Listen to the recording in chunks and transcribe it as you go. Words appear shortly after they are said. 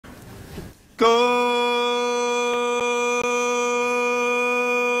Going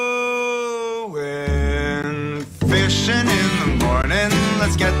fishing in the morning,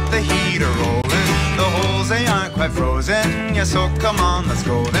 let's get the heater rolling. The holes, they aren't quite frozen, yeah, so come on, let's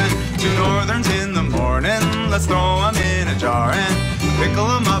go then. 2 northerns in the morning, let's throw them in a jar and pickle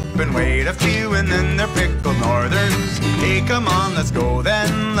them up and wait a few, and then they're pickled northerns. Hey, come on, let's go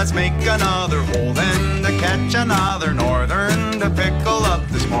then, let's make another hole then to catch another northern to pickle up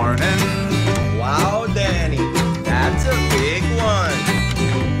this morning. Wow, Danny, that's a big one.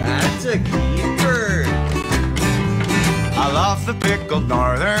 That's a keeper. I love the pickled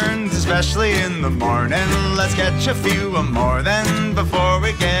northerns, especially in the morning. Let's catch a few more then before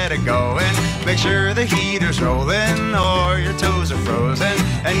we get it going. Make sure the heater's rolling or your toes are frozen,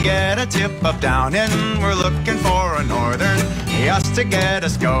 and get a tip up down in. We're looking for a northern, just to get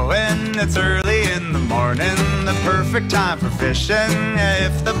us going. It's early in the morning, the perfect time for fishing,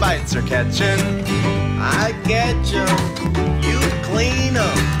 if the bites are catching. I catch 'em, you clean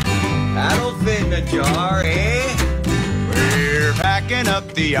 'em. That'll fit in a jar, eh? We're packing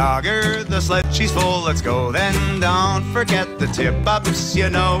up the auger, the sled she's full, let's go then. Don't forget the tip-ups, you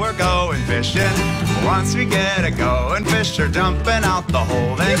know we're going fishing. Once we get it going, fish are jumping out the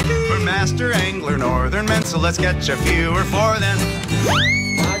hole then. We're master angler northern men, so let's catch a few or 4 then.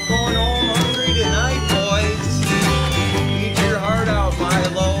 Not going home hungry tonight, boys. Eat your heart out,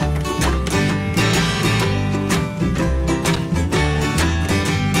 Milo.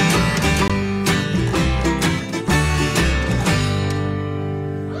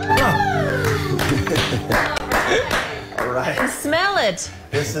 All right. Smell it.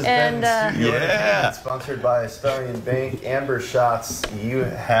 This has And, been yeah. sponsored by Stallion Bank. Amber Shots. You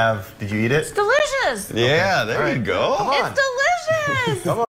have. Did you eat it? It's delicious. Yeah, there you go. Come on. It's delicious. Come on.